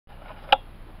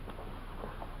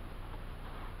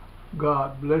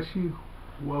God bless you.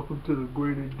 Welcome to the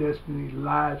Greater Destiny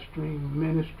live stream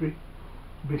ministry.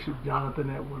 Bishop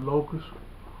Jonathan Edward Locust.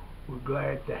 We're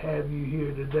glad to have you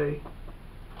here today.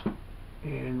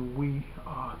 And we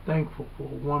are thankful for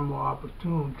one more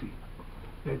opportunity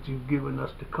that you've given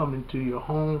us to come into your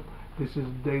home. This is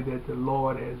the day that the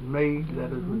Lord has made.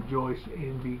 Let us rejoice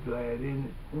and be glad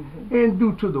in it. And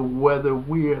due to the weather,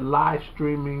 we are live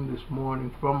streaming this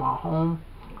morning from our home.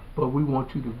 But we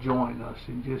want you to join us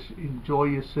and just enjoy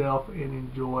yourself and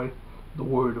enjoy the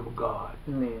Word of God.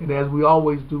 Amen. And as we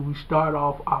always do, we start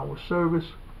off our service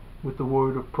with the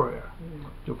word of prayer.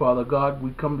 So, Father God,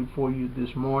 we come before you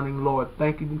this morning, Lord,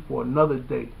 thanking you for another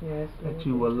day that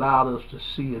you allowed us to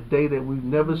see, a day that we've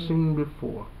never seen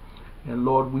before. And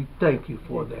Lord, we thank you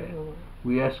for that.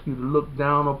 We ask you to look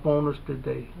down upon us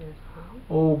today.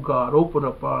 Oh God, open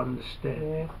up our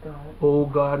understanding. Oh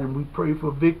God, and we pray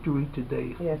for victory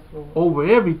today over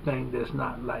everything that's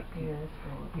not like you.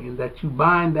 And that you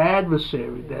bind the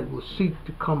adversary that will seek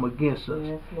to come against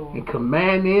us. And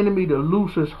command the enemy to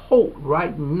loose his hold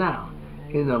right now.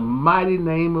 In the mighty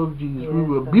name of Jesus, we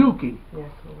rebuke him.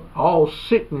 All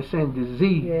sickness and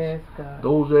disease.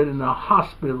 Those that are in the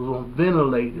hospitals on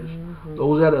ventilators.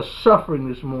 Those that are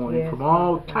suffering this morning from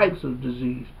all types of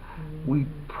disease. We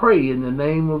pray in the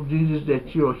name of Jesus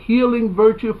that your healing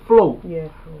virtue flow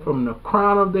from the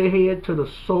crown of their head to the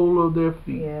sole of their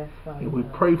feet. And we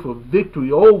pray for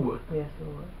victory over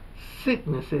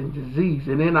sickness and disease.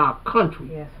 And in our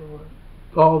country,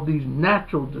 all these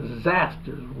natural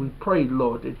disasters, we pray,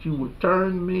 Lord, that you would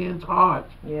turn men's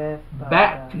hearts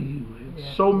back to you. In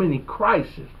so many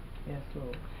crises.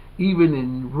 Even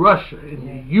in Russia, in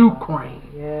the Ukraine,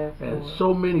 and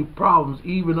so many problems,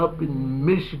 even up in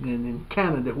Michigan and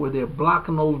Canada, where they're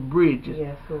blocking those bridges.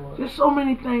 Just so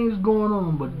many things going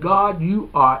on, but God,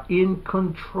 you are in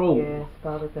control.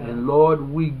 And Lord,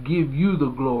 we give you the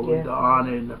glory, the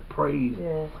honor, and the praise.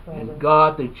 And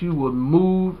God, that you would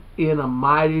move in a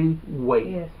mighty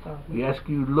way. We ask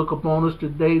you to look upon us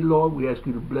today, Lord. We ask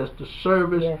you to bless the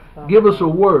service. Give us a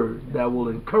word that will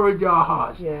encourage our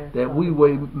hearts, that we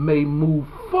may move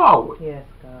forward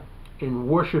in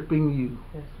worshiping you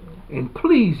and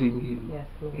pleasing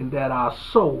you, and that our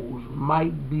souls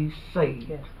might be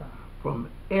saved from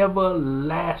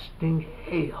everlasting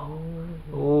hell.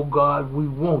 Oh God, we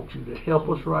want you to help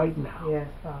us right now.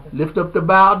 Lift up the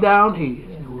bowed down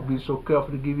heads, and we'll be so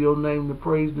careful to give your name the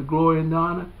praise, the glory, and the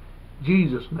honor. In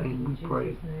Jesus' name we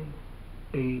pray.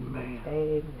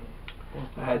 Amen.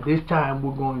 At this time,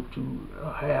 we're going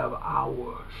to have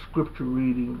our scripture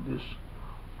reading this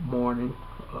morning.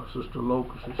 Sister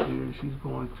Locust is here. She's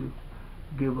going to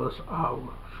give us our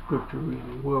scripture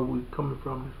reading. Where are we coming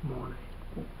from this morning?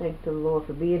 Thank the Lord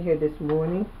for being here this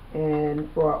morning. And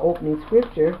for our opening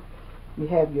scripture, you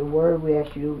have your word. We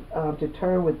ask you to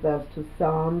turn with us to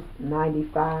Psalms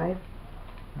 95,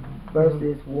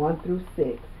 verses 1 through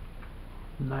 6.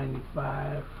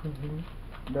 95.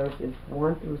 Verses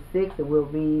 1 through 6, and we'll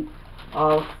read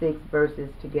all 6 verses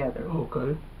together.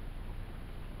 Okay.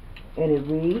 And it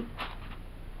reads,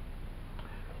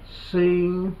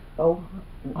 sing.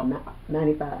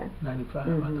 95. 95. I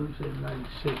thought you said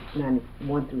 96.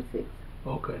 1 through 6.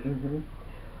 Okay.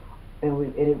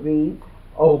 And it reads,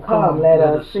 O come, let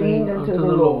us sing unto the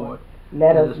Lord.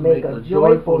 Let us make a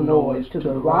joyful noise to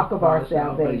the rock of our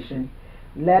salvation.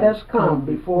 Let us come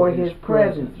before his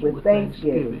presence with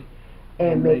thanksgiving,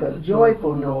 and make a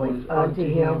joyful noise unto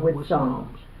him with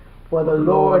songs. For the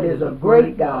Lord is a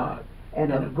great God,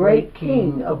 and a great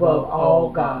King above all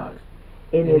gods.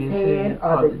 In his hand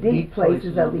are the deep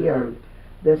places of the earth.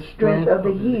 The strength of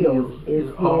the hills is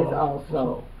his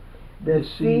also. The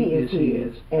sea is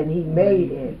his, and he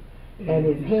made it, and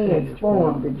his hands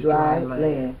formed the dry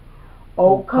land.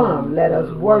 O come, let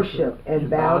us worship and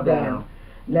bow down.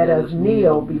 Let us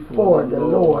kneel before the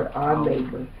Lord our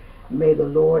Maker. May the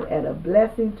Lord add a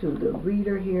blessing to the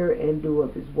reader, hearer, and doer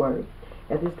of his word.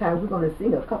 At this time, we're going to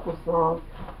sing a couple songs.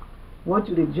 Want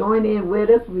you to join in with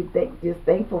us. We're just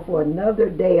thankful for another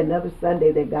day, another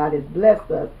Sunday that God has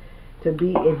blessed us to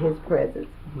be in his presence.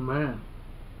 Amen.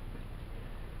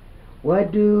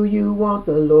 What do you want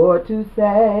the Lord to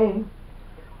say?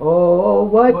 Oh,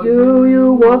 what do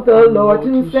you want the Lord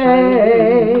to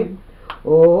say?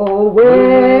 Oh,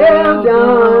 well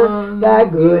done, thy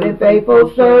good and faithful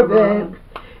servant.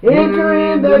 Enter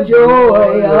in the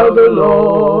joy of the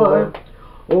Lord.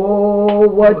 Oh,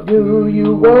 what do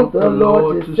you want the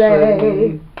Lord to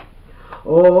say?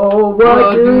 Oh,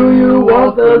 what do you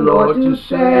want the Lord to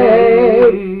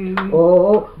say?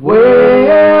 Oh,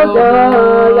 well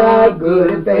done, thy good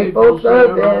and faithful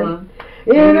servant.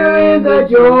 Enter in the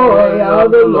joy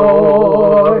of the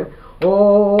Lord.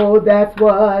 Oh, that's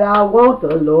what I want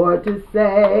the Lord to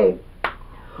say.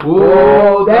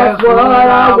 Oh, that's what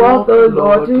I want the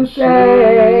Lord to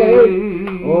say.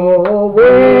 Oh,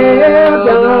 well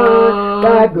done,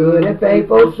 thy good and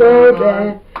faithful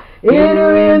servant.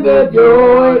 Enter in the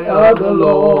joy of the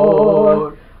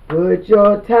Lord. Put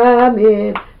your time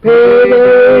in,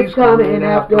 payday's coming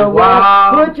after a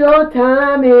while. Put your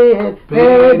time in,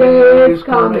 payday's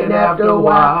coming after a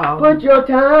while. Put your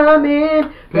time in,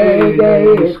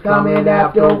 payday's coming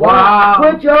after a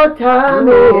while. Put your time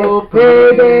in,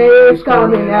 payday's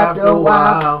coming after a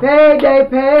while. Payday,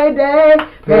 payday,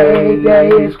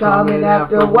 payday's coming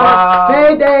after a while.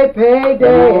 Payday,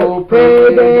 payday,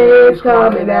 payday's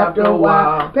coming after a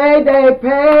while. Payday,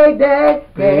 payday,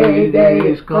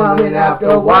 payday's coming after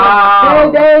a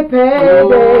while. Payday,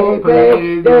 payday,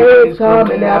 payday's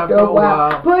coming after a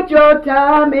while. Put your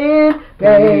time in,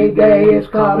 payday is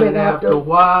coming after a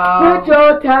while. Put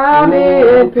your time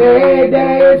in,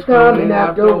 payday is coming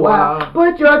after a while.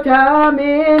 Put your time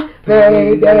in,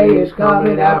 payday is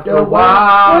coming after a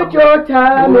while. Put your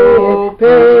time in,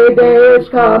 payday is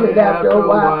coming after a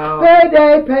while.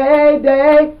 Payday,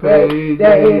 payday,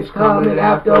 payday is coming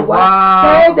after a while.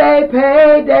 Payday,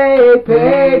 payday,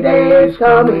 payday is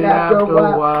coming after a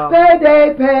while.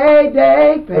 Payday,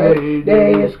 payday,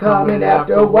 payday is coming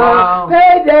after a while.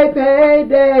 Payday,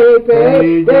 payday,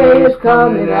 payday is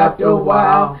coming after a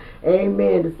while.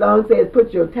 Amen. The song says,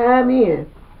 put your time in.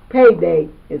 Payday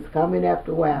is coming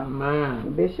after a while.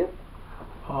 Amen. Bishop?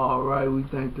 All right, we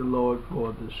thank the Lord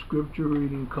for the scripture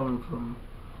reading coming from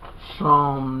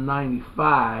Psalm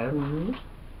 95.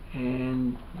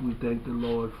 And we thank the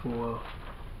Lord for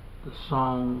the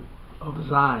song of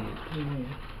Zion.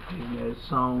 And that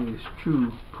song is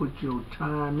true. Put your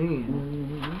time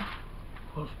in.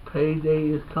 Because payday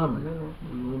is coming.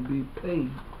 We're going to be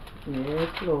paid. Yes,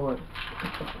 Lord.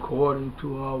 According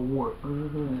to our work.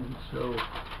 And so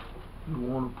you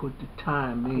want to put the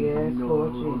time in. Yes, you know, Lord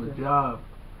on Jesus. the job,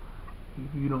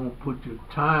 if you don't put your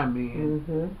time in,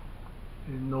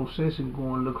 there's no sense in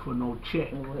going look for no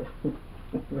check.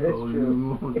 That's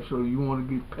true. So you want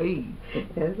to get paid.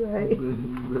 That's right. You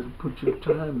better put your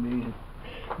time in.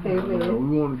 Amen.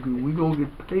 We're going to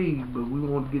get paid, but we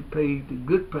want to get paid the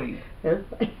good pay. That's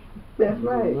right. That's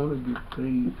right. We don't want to get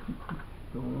paid.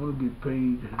 Don't want to get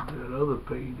paid that other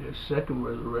pay, that second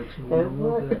resurrection. We don't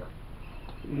want that.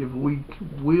 If we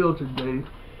will today,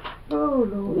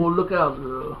 we'll look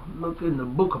in the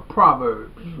book of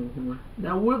Proverbs.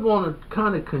 Now we're going to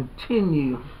kind of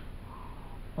continue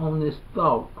on this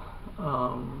thought.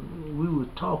 We were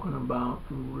talking about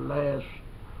last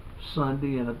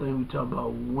Sunday, and I think we talked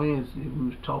about Wednesday. We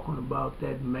was talking about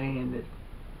that man that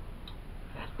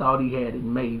thought he had it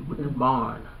made with the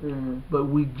barn. But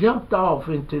we jumped off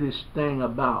into this thing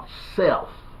about self.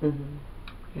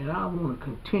 And I want to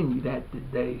continue that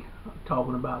today,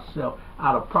 talking about self,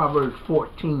 out of Proverbs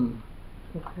 14.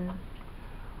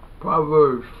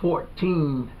 Proverbs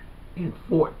 14 and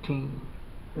 14.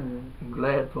 I'm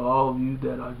glad for all of you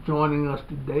that are joining us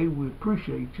today. We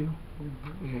appreciate you.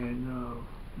 And,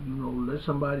 let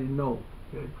somebody know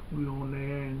that we're on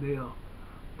there, and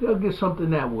they'll get something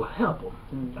that will help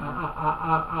them.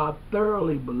 I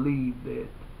thoroughly believe that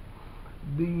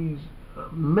these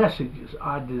messages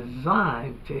are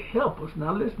designed to help us.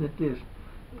 Now listen to this,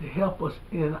 to help us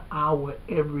in our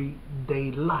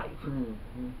everyday life.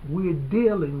 We're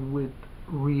dealing with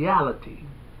reality.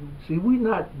 See,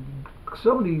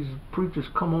 some of these preachers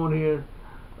come on here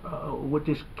with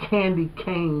this candy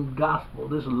cane gospel,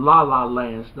 this la-la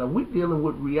land stuff. We're dealing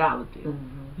with reality.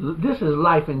 This is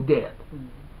life and death.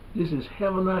 This is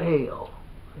heaven or hell.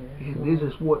 And this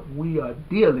is what we are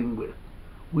dealing with.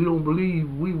 We don't believe,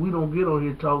 we don't get on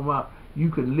here talking about you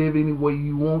can live any way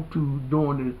you want to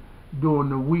during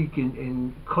the week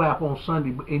and clap on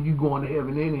Sunday and you going to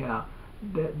heaven anyhow.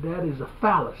 That is a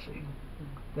fallacy.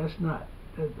 That's not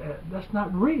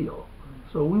real.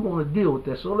 So we want to deal with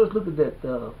that. So let's look at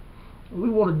that. We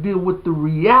want to deal with the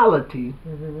reality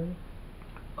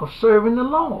of serving the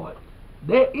Lord.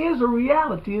 There is a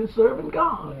reality in serving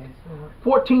God.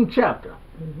 14th chapter.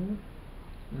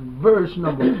 Verse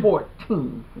number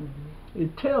 14,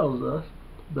 it tells us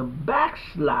the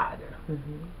backslider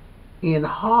in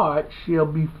heart shall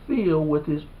be filled with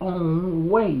his own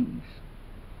ways,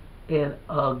 and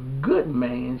a good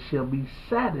man shall be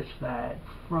satisfied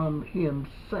from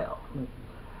himself.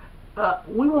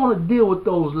 We want to deal with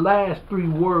those last three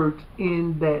words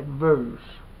in that verse.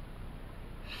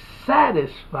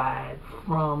 Satisfied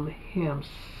from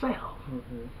himself.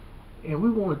 And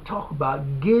we want to talk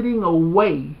about getting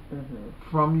away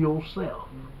from yourself.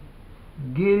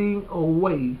 Getting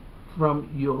away from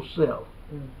yourself.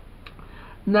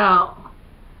 Now,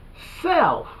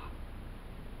 self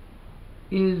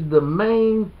is the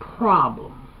main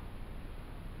problem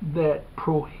that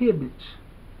prohibits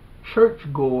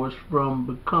churchgoers from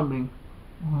becoming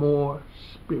more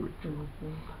spiritual.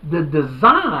 The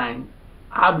design,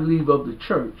 I believe, of the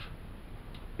church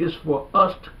is for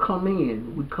us to come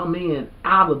in. We come in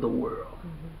out of the world.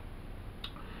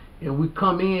 And we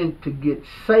come in to get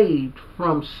saved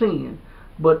from sin.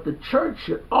 But the church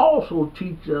should also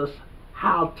teach us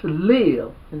how to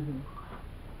live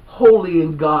holy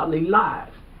and godly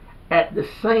lives. At the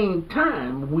same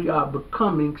time, we are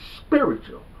becoming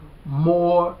spiritual,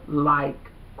 more like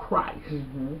Christ.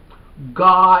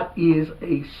 God is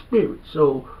a spirit.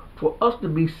 So for us to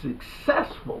be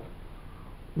successful,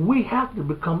 we have to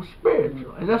become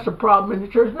spiritual. And that's the problem in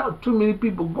the church now. Too many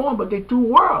people going, but they're too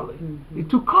worldly. They're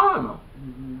too carnal.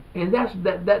 And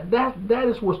that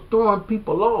is what's throwing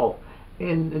people off.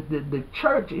 And the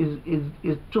church is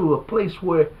to a place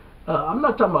where I'm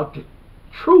not talking about the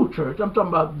true church. I'm talking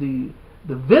about the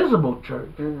visible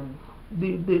church.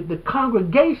 The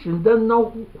congregation doesn't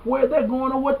know where they're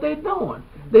going or what they're doing.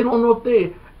 They don't know if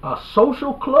they're a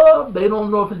social club. They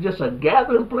don't know if it's just a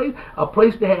gathering place, a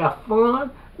place to have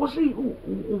fun. Well, see,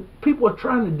 people are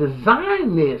trying to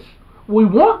design this. We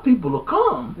want people to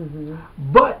come,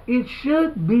 but it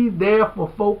should be there for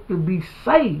folk to be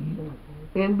saved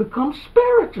and become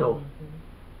spiritual,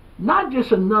 not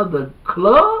just another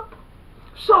club.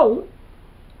 So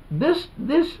this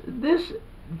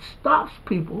stops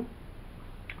people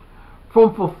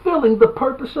from fulfilling the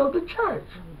purpose of the church.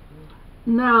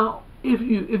 Now, if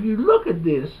you look at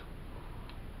this,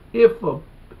 if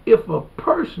a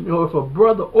person or if a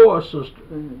brother or a sister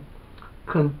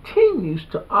continues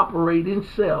to operate in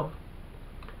self,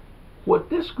 what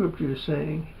this scripture is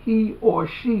saying, he or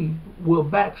she will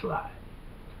backslide.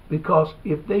 Because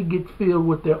if they get filled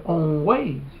with their own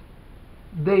ways,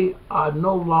 they are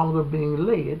no longer being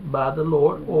led by the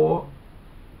Lord or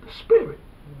the Spirit.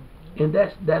 And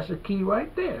that's a key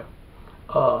right there.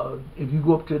 If you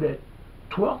go up to that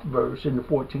 12th verse in the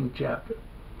 14th chapter,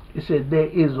 it said, there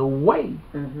is a way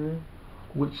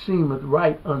which seemeth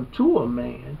right unto a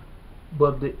man,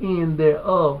 but the end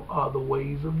thereof are the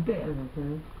ways of death.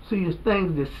 See, it's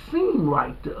things that seem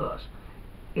right to us.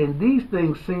 And these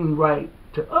things seem right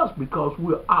to us because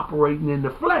we're operating in the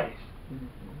flesh.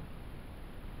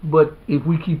 But if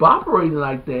we keep operating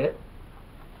like that,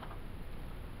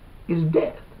 it's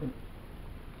death.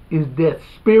 It's death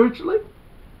spiritually,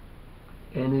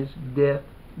 and it's death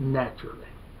naturally.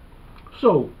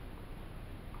 So,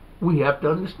 we have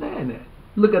to understand that.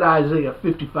 Look at Isaiah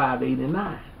 55, 8 and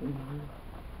 9.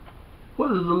 What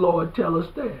does the Lord tell us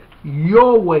there?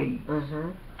 Your ways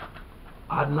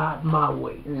are not my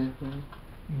ways.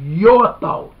 Your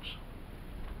thoughts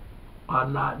are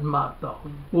not my thoughts.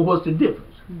 Well, what's the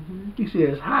difference? He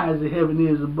says, as high as the heaven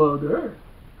is above the earth.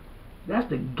 That's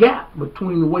the gap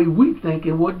between the way we think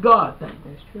and what God thinks.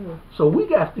 That's true. So we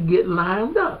got to get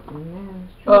lined up.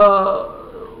 That's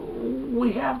true.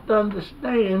 We have to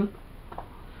understand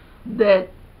that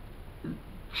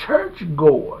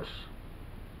churchgoers,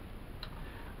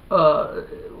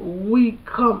 we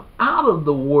come out of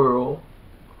the world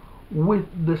with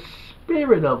the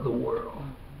spirit of the world.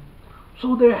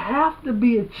 So there has to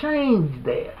be a change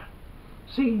there.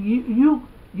 See,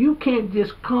 you can't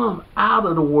just come out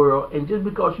of the world and just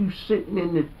because you're sitting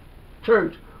in the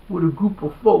church with a group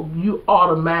of folk, you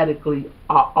automatically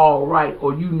are all right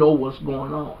or you know what's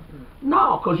going on.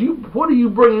 No, because what are you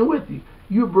bringing with you?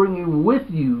 You're bringing with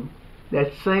you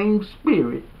that same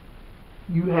spirit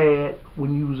you had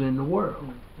when you was in the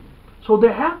world. So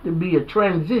there has to be a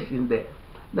transition there.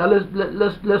 Now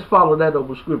let's follow that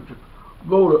over scripture.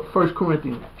 Go to 1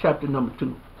 Corinthians chapter number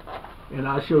 2, and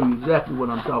I'll show you exactly what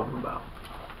I'm talking about.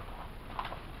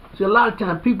 See, a lot of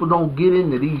times people don't get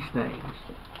into these things.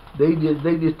 They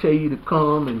just tell you to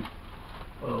come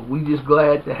and we just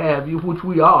glad to have you, which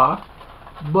we are,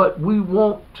 but we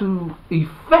want to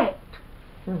effect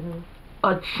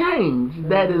a change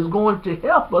that is going to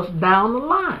help us down the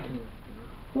line.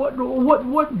 What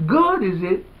good is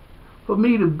it for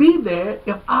me to be there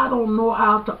if I don't know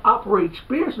how to operate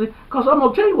spiritually? Because I'm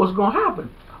going to tell you what's going to happen.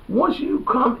 Once you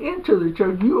come into the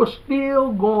church, you are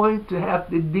still going to have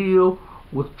to deal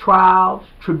with trials,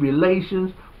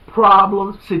 tribulations,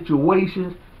 problems,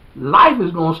 situations. Life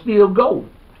is going to still go.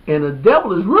 And the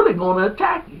devil is really going to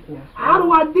attack you. Yes, how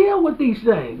do I deal with these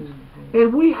things?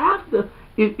 And we have to,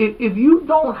 if you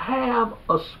don't have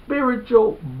a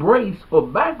spiritual brace or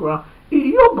background,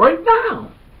 you'll break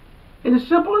down. And it's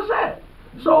simple as that.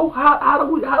 So how do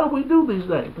we do these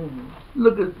things?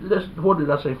 Look at what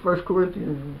did I say? 1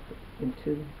 Corinthians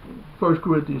 2. 1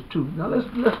 Corinthians 2. Now let's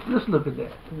look at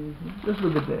that. Let's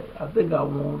look at that. I think I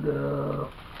want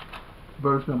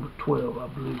verse number 12. I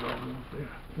believe I want there.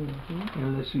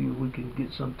 And let's see if we can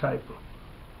get some type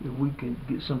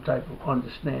of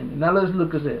understanding. Now let's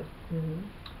look at that.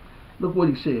 Look what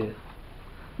he says.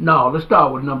 Now let's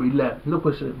start with number 11. Look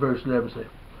what verse 11 says.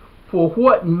 For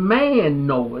what man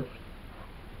knoweth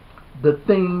the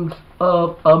things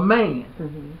of a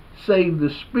man, save the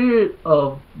spirit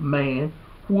of man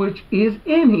which is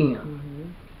in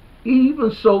him?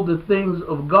 Even so the things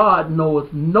of God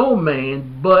knoweth no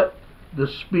man but the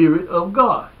Spirit of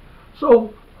God.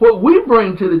 So what we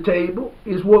bring to the table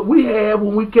is what we had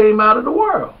when we came out of the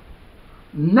world.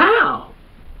 Now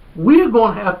we're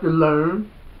going to have to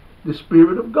learn the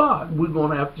Spirit of God. We're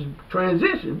going to have to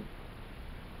transition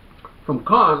from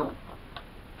carnal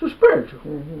to spiritual.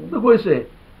 Look what it said.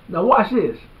 Now watch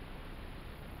this.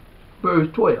 Verse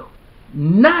 12.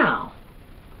 Now,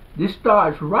 this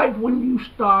starts right when you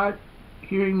start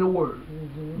hearing the word.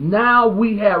 Now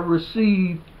we have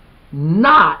received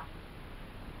not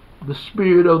the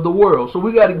spirit of the world. So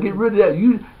we got to get rid of that.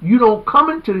 You don't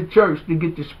come into the church to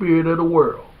get the spirit of the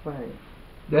world. Right.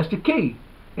 That's the key.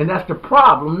 And that's the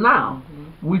problem now.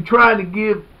 We trying to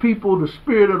give people the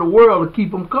spirit of the world to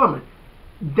keep them coming.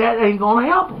 That ain't going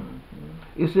to help them.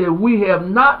 It said, we have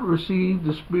not received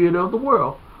the spirit of the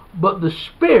world, but the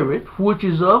Spirit which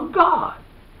is of God.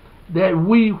 That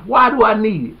why do I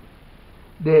need it?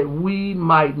 That we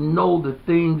might know the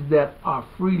things that are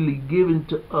freely given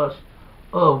to us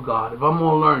of God. If I'm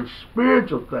going to learn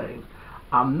spiritual things,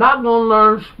 I'm not going to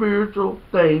learn spiritual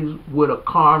things with a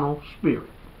carnal spirit.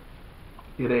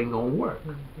 It ain't going to work.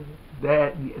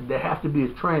 There has to be a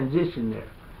transition there.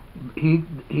 He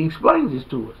explains this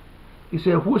to us. He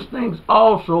said, which things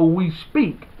also we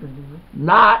speak,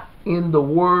 not in the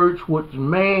words which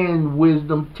man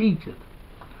wisdom teacheth,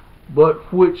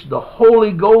 but which the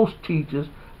Holy Ghost teaches,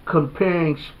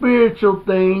 comparing spiritual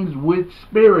things with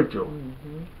spiritual.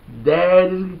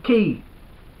 That is the key.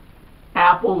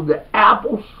 Apples to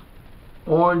apples,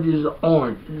 oranges to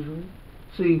oranges.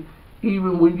 See,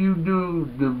 even when you do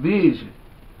division,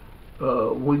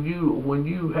 when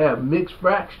you have mixed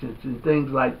fractions and things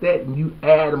like that, and you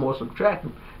add them or subtract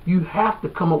them, you have to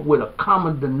come up with a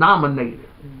common denominator.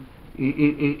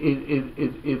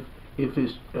 If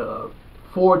it's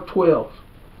 4/12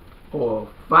 or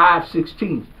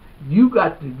 5/16, you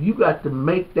got to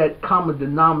make that common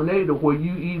denominator where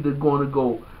you either going to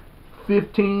go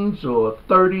 15s or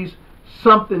 30s,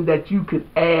 something that you can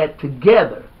add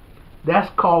together.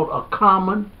 That's called a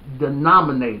common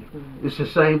denominator. It's the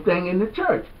same thing in the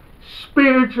church.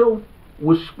 Spiritual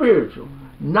with spiritual,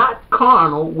 not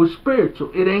carnal with spiritual.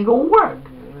 It ain't gonna work.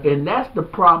 And that's the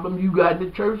problem you got in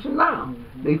the church now.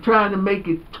 They trying to make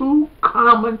it too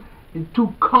common and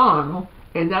too carnal,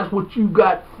 and that's what you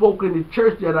got folk in the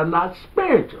church that are not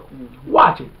spiritual.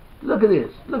 Watch it. Look at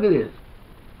this. Look at this.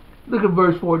 Look at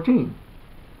verse 14.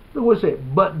 Look what it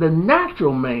said. But the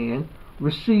natural man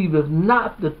receiveth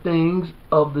not the things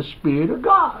of the Spirit of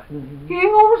God. He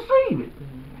ain't gonna receive it.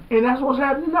 And that's what's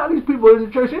happening now. These people in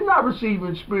the church, they're not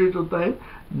receiving spiritual things.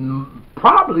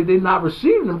 Probably they're not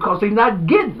receiving them because they're not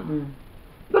getting them.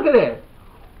 Look at that.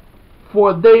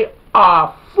 For they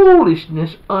are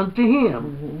foolishness unto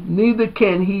him. Neither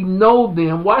can he know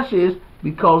them, watch this,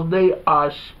 because they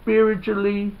are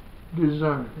spiritually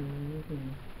discerned.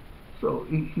 So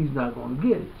he's not going to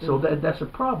get it. So that's a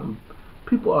problem.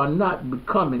 People are not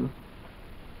becoming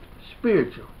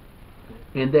spiritual,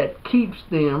 and that keeps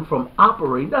them from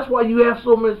operating. That's why you have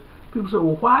so much people say,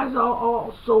 well, why is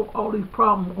all these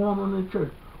problems going on in the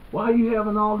church? Why are you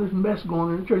having all this mess going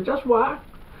on in the church? That's why.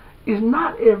 It's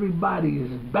not everybody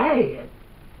is bad.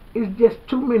 It's just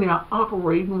too many are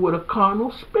operating with a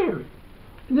carnal spirit.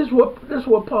 And this is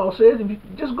what Paul says. If you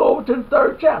just go over to the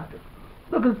 3rd chapter.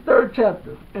 Look at the 3rd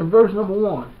chapter and verse number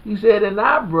 1. He said, and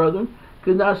I, brethren,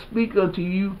 could not speak unto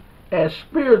you as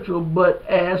spiritual, but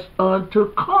as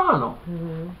unto carnal,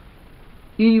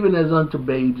 even as unto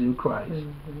babes in Christ.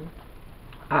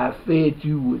 I fed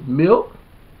you with milk,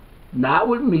 not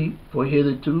with meat, for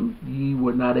hitherto ye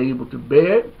were not able to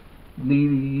bear it,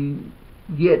 neither ye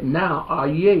yet now are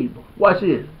ye able. Watch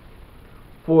this.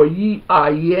 For ye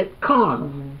are yet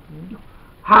carnal.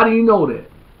 How do you know that?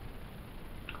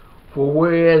 For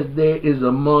whereas there is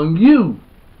among you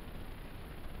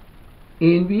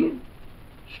envy,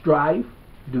 strife,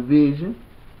 division,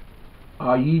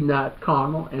 are ye not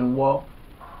carnal and walk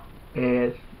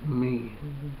as men?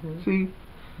 See,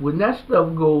 when that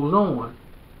stuff goes on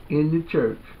in the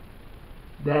church,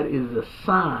 that is a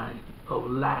sign of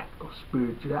lack of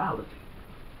spirituality.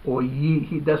 Or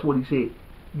that's what he said.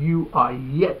 You are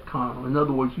yet carnal. In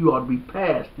other words, you ought to be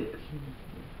past this,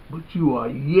 but you are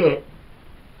yet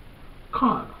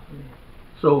carnal.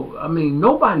 So I mean,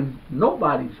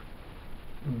 nobody's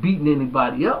beating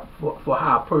anybody up for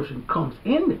how a person comes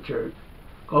in the church,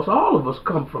 because all of us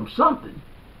come from something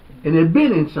and have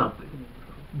been in something.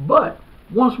 But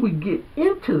once we get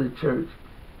into the church,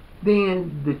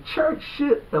 then the church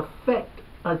should affect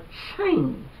a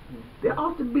change. There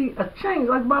ought to be a change.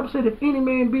 Like the Bible said, if any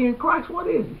man be in Christ, what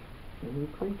is he? A new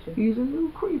creature. He's a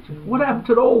new creature. What happened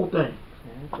to the old things?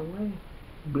 That's away.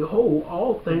 Behold,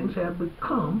 all things have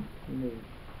become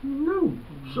new.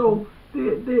 So,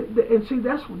 and see,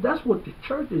 that's what the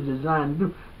church is designed to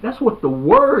do. That's what the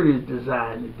Word is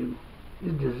designed to do.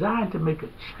 It's designed to make a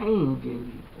change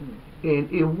in you.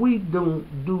 And if we do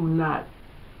not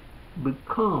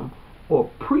become or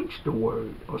preach the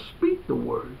Word or speak the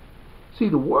Word, see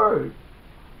the Word,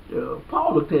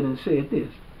 Paul looked at it and said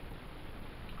this: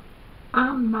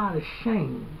 I'm not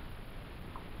ashamed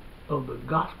of the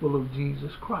gospel of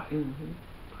Jesus Christ,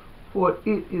 for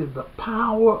it is the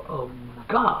power of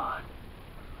God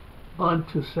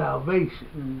unto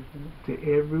salvation to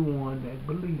everyone that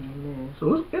believes.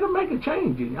 So it'll make a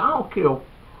change in you. I don't care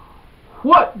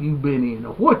what you've been in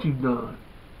or what you've done.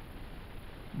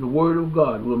 The Word of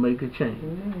God will make a change.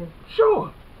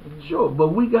 Sure, but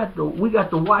we got to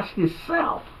watch this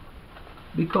self,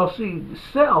 because see, the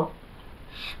self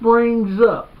springs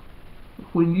up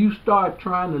when you start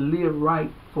trying to live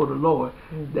right for the Lord.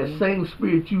 That same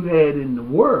spirit you had in the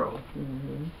world,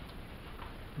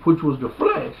 which was the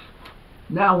flesh,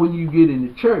 now when you get in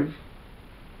the church,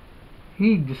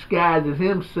 he disguises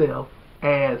himself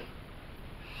as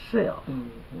self.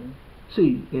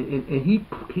 See, and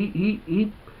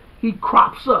he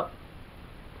crops up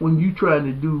when you trying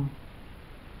to do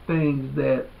things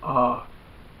that are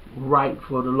right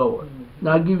for the Lord.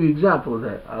 Now I'll give you an example of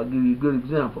that. I'll give you a good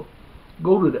example.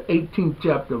 Go to the 18th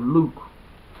chapter of Luke,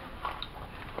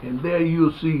 and there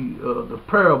you'll see the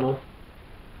parable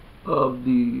of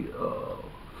the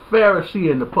Pharisee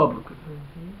and the publican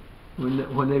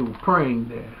when they were praying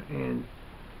there, and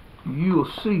you'll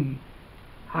see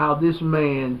how this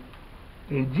man,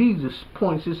 and Jesus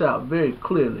points this out very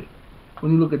clearly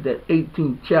when you look at that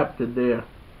 18th chapter there,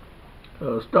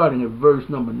 starting at verse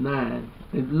number 9.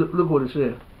 And look what it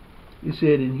said. It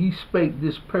said, and he spake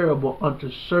this parable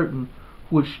unto certain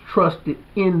which trusted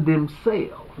in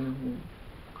themselves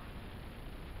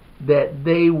that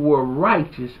they were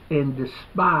righteous and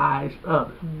despised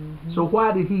others. So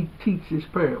why did he teach this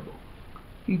parable?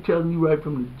 He telling you right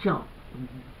from the jump,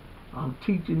 I'm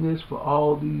teaching this for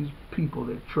all these people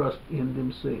that trust in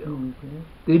themselves.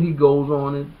 Then he goes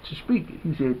on to speak it.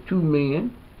 He said, 2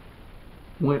 men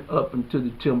went up into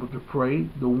the temple to pray,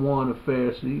 the one a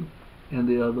Pharisee and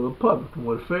the other a publican.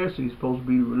 Well, the Pharisee is supposed to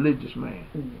be the religious man,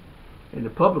 and the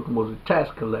publican was a tax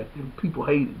collector, and people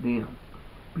hated them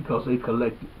because they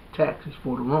collected taxes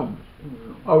for the Romans.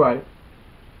 Alright,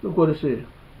 look what it said.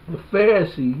 The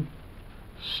Pharisee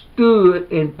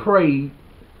stood and prayed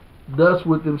thus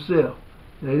with himself.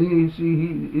 Now, he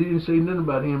didn't say nothing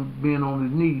about him being on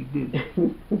his knees, did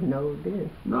he? No, it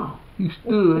didn't. No, he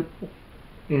stood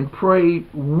and prayed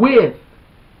with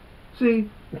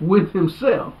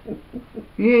himself.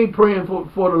 He ain't praying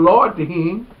for the Lord to hear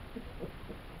him.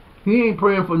 He ain't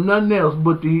praying for nothing else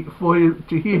but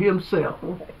to hear himself.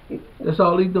 That's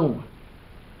all he's doing.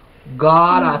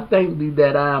 God, I thank thee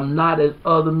that I am not as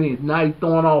other men. Now he's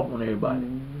throwing off on everybody.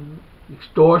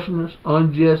 Extortioners,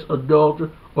 unjust,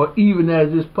 adulterers, or even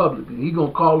as this publican. He's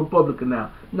going to call the publican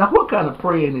now. Now what kind of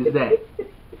praying is that?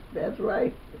 That's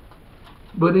right.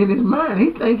 But in his mind,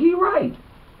 he think he right.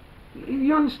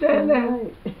 You understand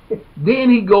that? Then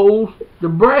he goes to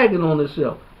bragging on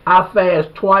himself. I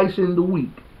fast twice in the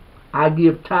week. I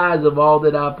give tithes of all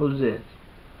that I possess.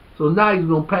 So now he's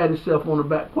going to pat himself on the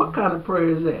back. What kind of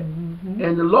prayer is that?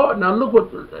 And the Lord, now look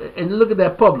at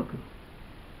that publican.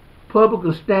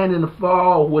 Publican standing afar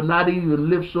off would not even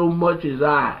lift so much as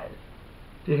eyes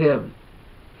to heaven.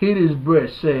 Hid his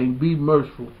breast, saying, be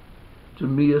merciful to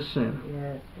me a sinner.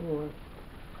 Yes, Lord.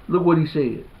 Look what he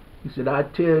said. He said, I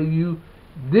tell you,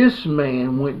 this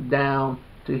man went down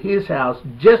to his house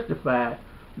justified.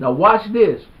 Now watch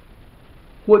this.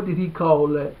 What did he call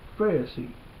that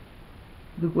Pharisee?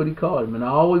 Look what he called him. And I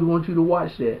always want you to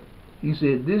watch that. He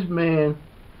said, this man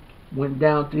went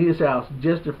down to his house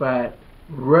justified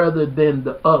rather than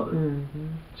the other.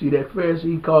 See, that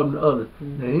Pharisee, he called him the other.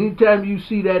 Now anytime you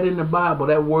see that in the Bible,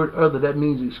 that word other, that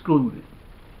means excluded.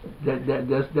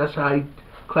 That's how he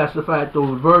classified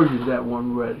those virgins that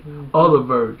weren't ready, other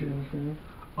virgins.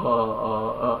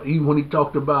 Even when he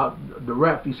talked about the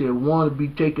rapture, he said one will be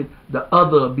taken, the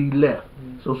other will be left.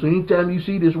 So anytime you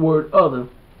see this word other,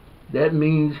 that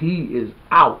means he is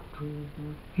out.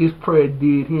 His prayer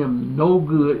did him no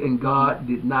good, and God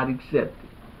did not accept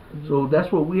it. So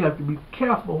that's what we have to be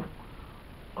careful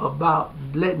about,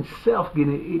 letting self get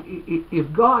in.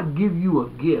 If God give you a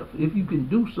gift, if you can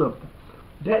do something,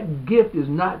 that gift is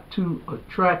not to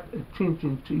attract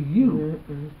attention to you.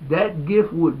 That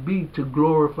gift would be to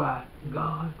glorify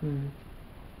God.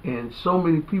 And so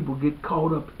many people get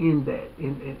caught up in that,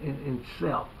 in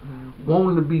self,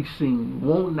 wanting to be seen,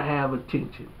 wanting to have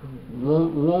attention,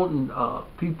 wanting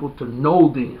people to know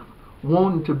them,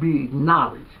 wanting to be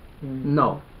acknowledged.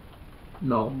 No,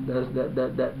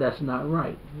 that's not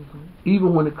right.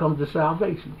 Even when it comes to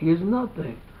salvation, here's another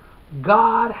thing: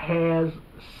 God has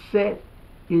set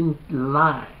in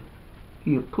line.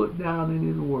 He has put down in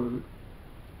His Word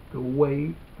the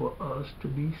way for us to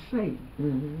be saved.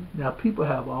 Now, people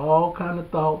have all kind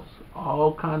of thoughts,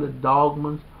 all kind of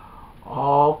dogmas,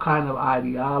 all kind of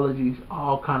ideologies,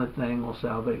 all kind of things on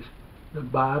salvation. The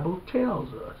Bible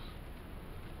tells us.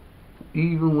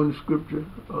 Even when the scripture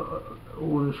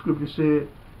said,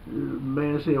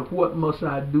 man said, "What must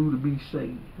I do to be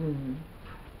saved?" And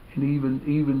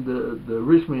even the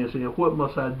rich man said, "What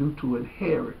must I do to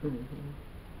inherit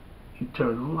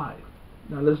eternal life?"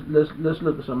 Now let's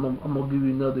look at something. I'm gonna give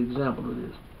you another example of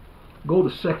this. Go to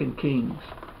 2 Kings,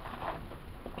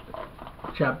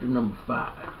 chapter number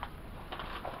 5.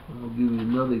 I'm gonna give you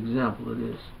another example of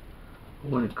this.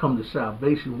 When it comes to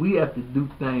salvation, we have to do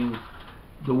things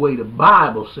the way the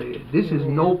Bible says. This is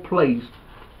no place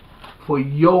for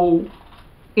your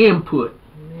input.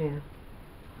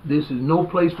 This is no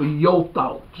place for your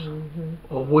thoughts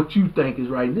or what you think is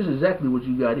right. This is exactly what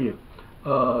you got here.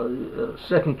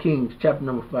 2 Kings chapter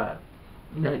number 5.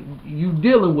 Now you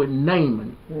dealing with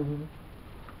Naaman.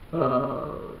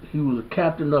 He was a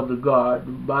captain of the guard.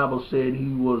 The Bible said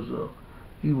he was a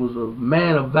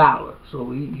man of valor.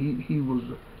 So he was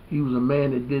a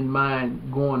man that didn't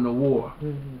mind going to war.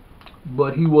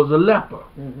 But he was a leper.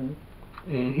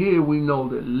 And here we know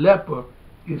that leper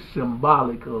is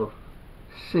symbolic of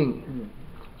sin.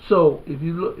 So if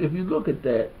you look at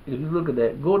that,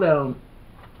 go down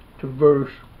to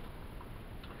verse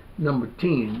number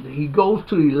 10. He goes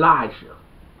to Elisha,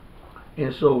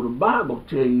 and so the Bible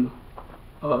tell you,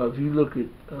 if you look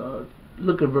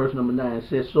at verse number 9, it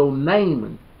says, "So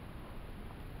Naaman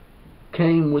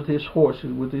came with his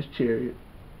horses, with his chariot,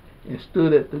 and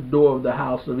stood at the door of the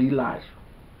house of Elisha."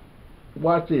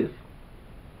 Watch this.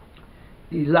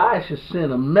 Elisha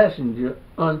sent a messenger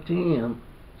unto him,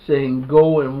 saying,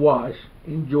 "Go and wash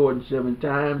in Jordan 7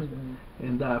 times,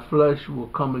 and thy flesh will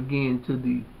come again to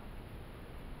thee,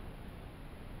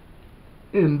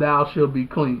 and thou shalt be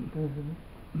clean."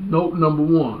 Note number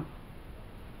 1.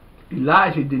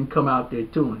 Elijah didn't come out there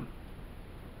to him.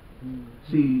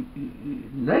 See,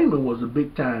 Naaman was a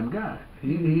big time guy.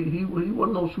 He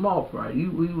wasn't no small fry. He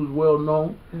was well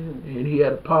known, and he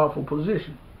had a powerful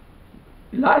position.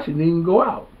 Elisha didn't even go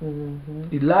out.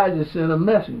 Elijah sent a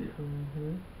messenger.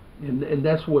 And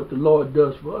that's what the Lord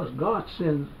does for us. God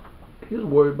sends His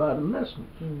word by the messenger.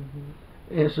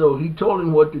 And so He told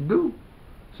him what to do.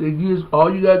 So all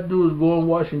you got to do is go and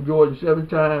wash in Jordan 7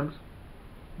 times.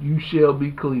 You shall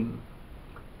be clean.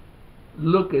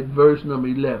 Look at verse number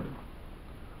 11.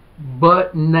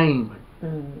 But Naaman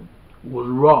was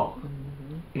wroth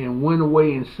and went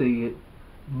away and said,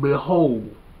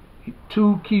 "Behold,"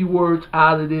 2 key words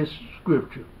out of this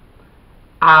scripture,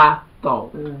 "I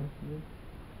thought."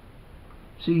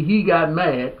 See, he got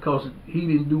mad because he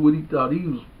didn't do what he thought he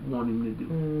was wanting to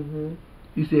do.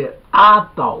 He said, I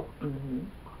thought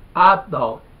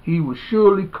he would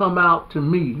surely come out to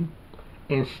me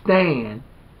and stand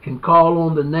and call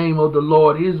on the name of the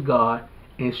Lord his God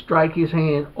and strike his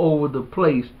hand over the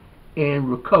place and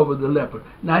recover the leper.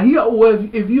 Now,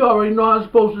 if you already know how it's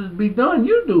supposed to be done,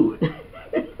 you do it.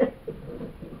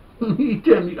 He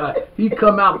tell me he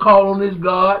come out, call on his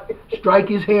God, strike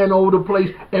his hand over the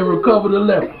place, and recover the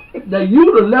leper. Now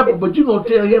you the leper, but you gonna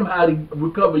tell him how to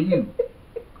recover you.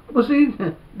 But see,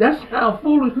 that's how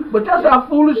foolish. But that's how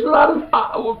foolish a lot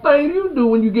of things you do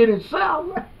when you get in self.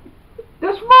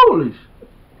 That's foolish.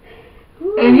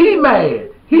 And he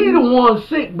mad. He the one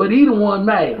sick, but he the one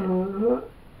mad.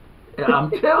 And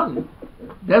I'm telling you,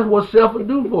 that's what self will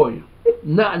do for you.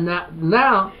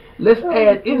 Now. Let's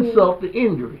add insult to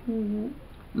injury.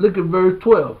 Look at verse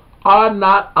 12. Are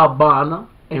not Abana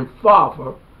and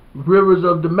Pharpar rivers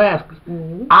of Damascus?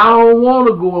 I don't want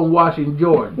to go and wash in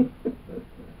Jordan.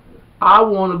 I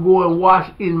want to go and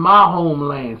wash in my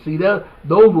homeland. See,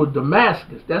 those were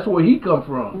Damascus. That's where he come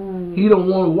from. He don't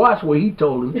want to wash where he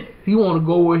told him. He want to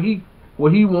go where he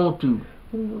want to.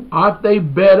 Aren't they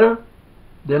better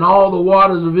than all the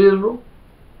waters of Israel?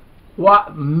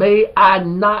 What, may I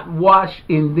not wash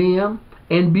in them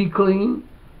and be clean?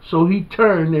 So he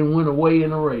turned and went away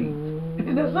in a rage.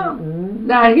 Isn't that something?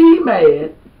 Now he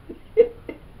mad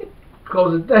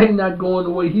because the thing not going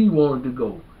the way he wanted to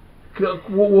go.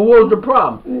 What was the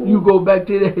problem? You go back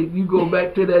to that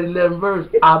 11th verse.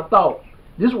 I thought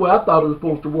this is where I thought it was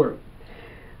supposed to work,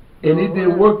 and it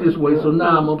didn't work this way. So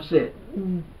now I'm upset.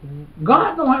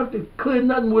 God don't have to clear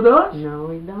nothing with us. No,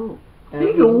 he don't.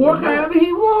 He can work however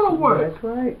he want to work. That's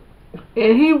right.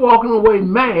 And he walking away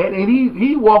mad, and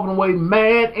he walking away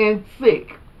mad and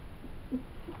sick.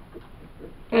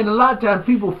 And a lot of times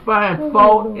people find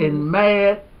fault and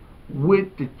mad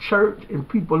with the church and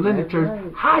people in the church.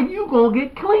 Right. How you gonna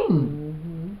get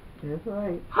clean? That's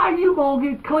right. How you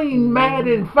gonna get clean, mad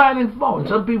and finding fault? And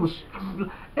some people,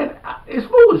 and it's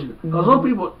foolishness. Because some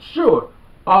people, sure,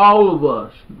 all of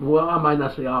us, well, I might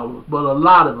not say all of us, but a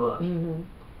lot of us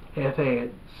have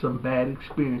had some bad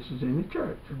experiences in the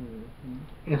church.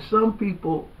 And some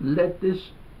people let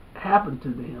this happen to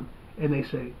them, and they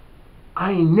say,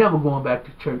 I ain't never going back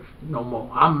to church no more.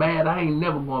 I'm mad. I ain't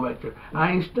never going back to church.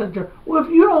 I ain't studying church. Well,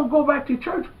 if you don't go back to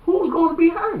church, who's going to be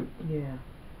hurt? Yeah.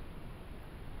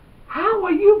 How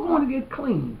are you going to get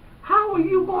clean? How are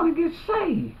you going to get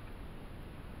saved?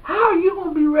 How are you going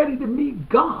to be ready to meet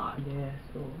God? Yes,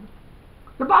 Lord.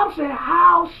 The Bible said,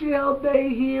 how shall they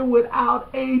hear without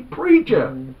a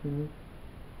preacher?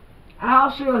 How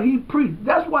shall he preach?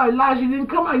 That's why Elijah didn't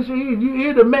come out and say, here, you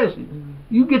hear the message.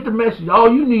 You get the message. All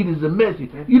you need is a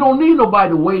message. You don't need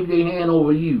nobody to wave their hand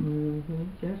over you.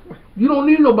 That's right. You don't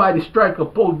need nobody to strike a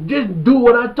post. Just do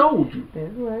what I told you.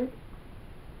 That's right.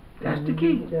 That's the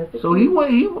key. That's the so key.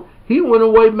 he went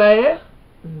away mad,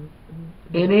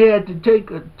 and he had to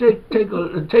take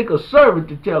a servant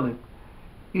to tell him.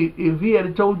 If he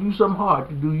had told you something hard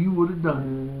to do, you would have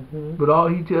done it. But all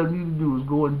he telling you to do is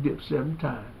go and dip 7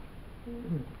 times.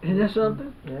 Isn't that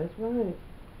something? That's right.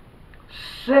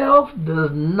 Self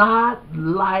does not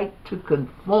like to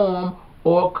conform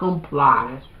or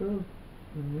comply. That's true.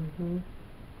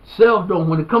 Self don't.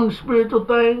 When it comes to spiritual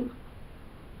things,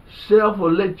 self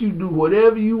will let you do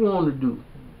whatever you want to do.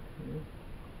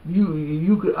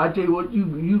 You could. I tell you what. You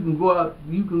can go out.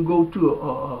 You can go to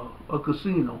a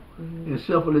casino, and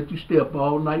self will let you stay up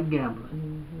all night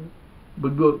gambling.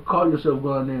 But call yourself,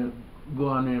 go out there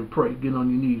and pray. Get on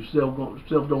your knees. Self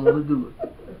don't want to do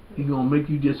it. He's gonna make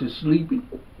you just as sleepy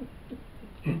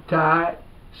and tired.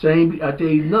 I tell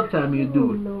you, another time he'll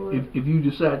do it. If you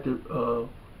decide to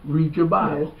read your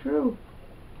Bible. That's true.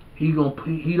 He don't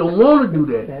want to do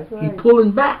that. That's right. He's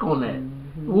pulling back on that.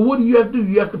 Well, what do you have to do?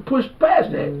 You have to push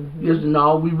past that. Yes,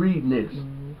 no, we reading this.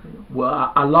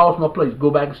 Well, I lost my place.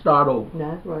 Go back and start over.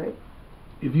 That's right.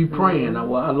 If you praying,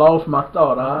 well, I lost my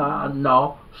thought.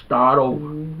 No, start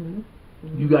over.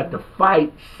 You got to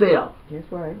fight self. That's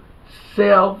right.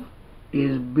 Self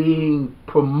is being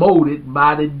promoted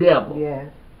by the devil.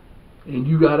 Yes. And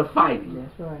you got to fight him.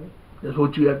 That's right. That's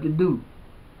what you have to do.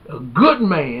 A good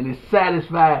man is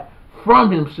satisfied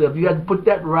from himself. You have to put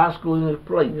that rascal in his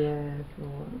place. Yes,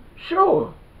 Lord.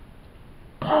 Sure.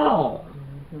 Paul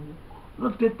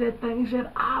looked at that thing. He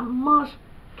said, I must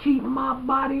keep my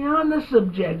body under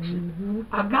subjection.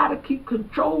 I got to keep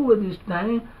control of this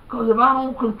thing, because if I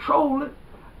don't control it,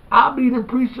 I'll be the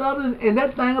priest of it, and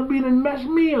that thing will be to mess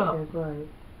me up. That's right.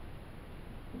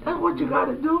 That's what you got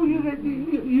to do.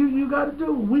 You got to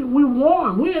do. We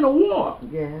warring. We're in a war.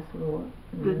 Yes, Lord.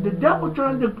 The devil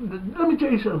trying to. Let me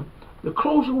tell you something. The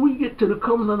closer we get to the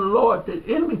coming of the Lord, the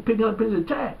enemy picking up his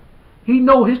attack. He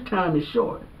know his time is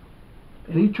short,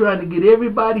 and he trying to get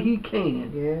everybody he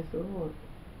can. Yes, Lord.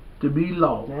 To be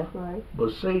lost. That's right.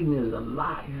 But Satan is a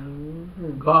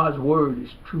liar. God's word is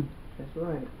true. That's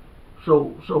right.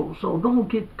 So don't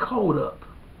get caught up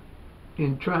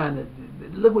in trying to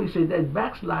look what he said. That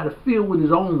backslider filled with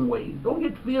his own ways. Don't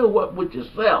get filled up with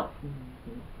yourself.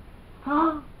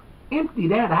 Empty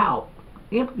that out.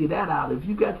 Empty that out. If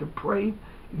you got to pray,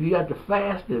 if you got to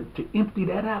fast to empty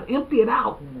that out, empty it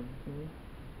out.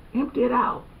 Empty it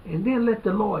out, and then let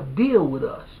the Lord deal with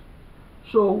us,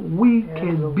 so we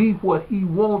can be what He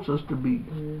wants us to be.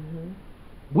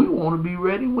 We want to be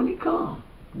ready when He comes.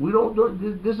 We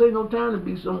don't. This ain't no time to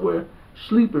be somewhere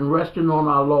sleeping, resting on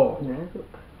our Lord.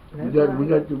 We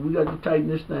got to tighten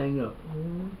this thing up.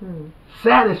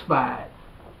 Satisfied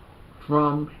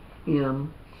from Himself.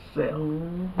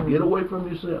 yourself. Get away from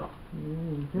yourself.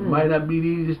 It might not be the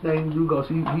easiest thing to do because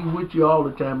he with you all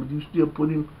the time, but you still put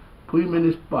him in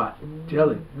his spot. Tell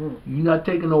him, you're not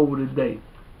taking over today.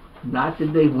 Not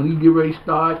today. When he get ready to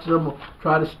start something,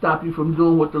 try to stop you from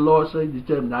doing what the Lord says, just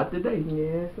tell him, not today.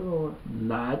 Yes, Lord.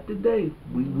 Not today.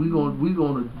 We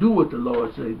gonna do what the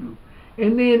Lord say do.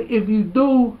 And then if you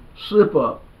do slip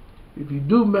up, if you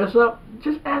do mess up,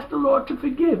 just ask the Lord to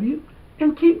forgive you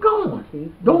and keep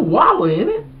going. Don't wallow in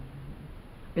it.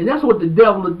 And that's what the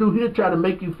devil will do. He'll try to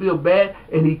make you feel bad,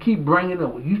 and he keep bringing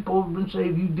up, well, you supposed to have been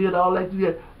saved, you did all that, you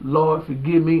did. Lord,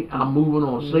 forgive me, I'm moving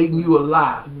on. Satan, you a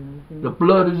lie. The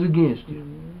blood is against you.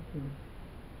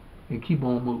 And keep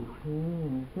on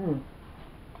moving.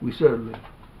 We certainly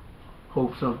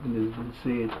hope something has been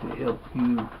said to help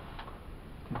you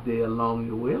today along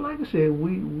your way. Like I said,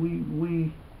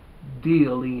 we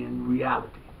deal in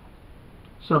reality.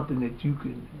 Something that you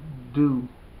can do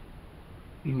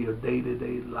in your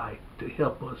day-to-day life to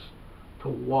help us to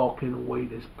walk in a way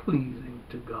that's pleasing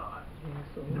to God.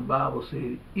 And the Bible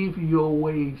said, if your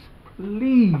ways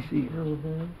please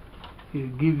Him, He'll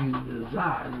give you the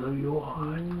desires of your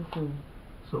heart.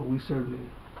 So we certainly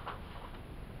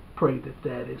pray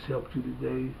that has helped you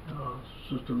today.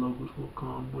 Sister Locust will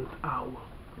come with our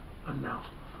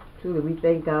announcement. Truly, we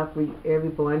thank God for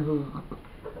everyone who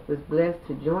was blessed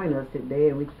to join us today,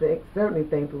 and we certainly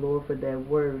thank the Lord for that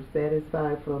word,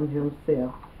 satisfied from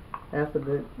Himself. That's a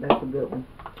good one.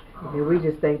 And we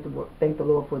just thank the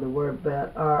Lord for the word.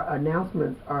 But our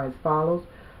announcements are as follows.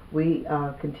 We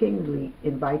continually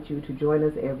invite you to join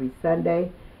us every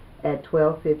Sunday at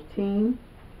 12:15,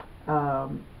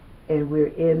 and we're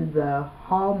in the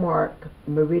Hallmark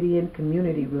Meridian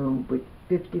Community Room with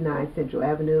 59 Central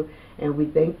Avenue, and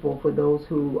we're thankful for those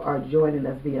who are joining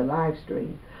us via live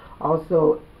stream.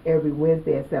 Also, every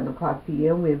Wednesday at 7 o'clock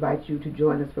p.m., we invite you to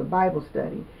join us for Bible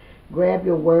study. Grab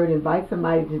your word, invite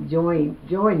somebody to join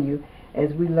you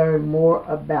as we learn more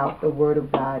about the Word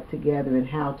of God together and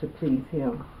how to please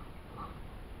Him.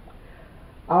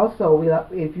 Also,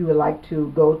 if you would like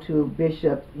to go to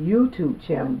Bishop's YouTube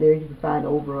channel, there you can find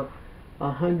over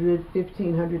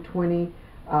 1,520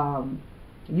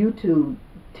 YouTube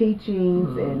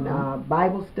teachings and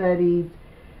Bible studies.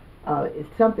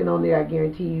 It's something on there, I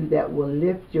guarantee you, that will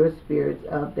lift your spirits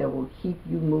up, that will keep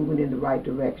you moving in the right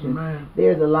direction.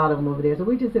 There's a lot of them over there. So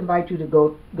we just invite you to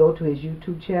go to his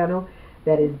YouTube channel.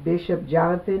 That is Bishop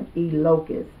Jonathan E.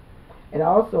 Locust. And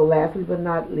also, lastly but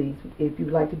not least, if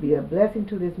you'd like to be a blessing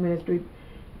to this ministry,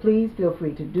 please feel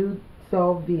free to do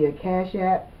so via Cash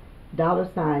App,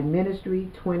 $Ministry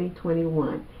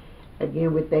 2021.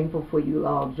 Again, we're thankful for you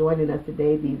all joining us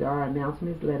today. These are our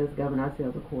announcements. Let us govern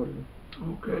ourselves accordingly.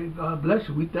 Okay, God bless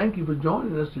you. We thank you for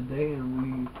joining us today,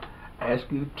 and we ask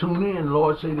you to tune in.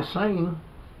 Lord, say the same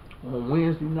on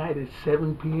Wednesday night at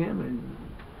 7 p.m.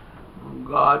 and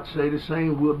God say the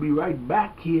same. We'll be right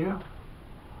back here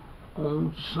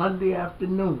on Sunday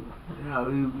afternoon. Now,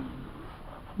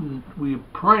 we're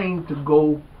praying to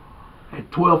go at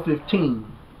 12:15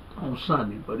 on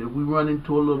Sunday, but if we run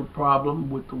into a little problem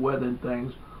with the weather and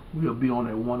things, we'll be on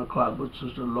at 1 o'clock. But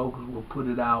Sister Locust will put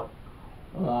it out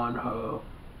on her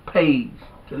page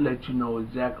to let you know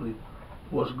exactly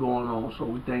what's going on. So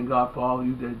we thank God for all of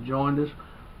you that joined us.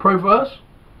 Pray for us,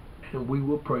 and we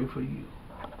will pray for you.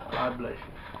 God bless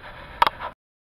you.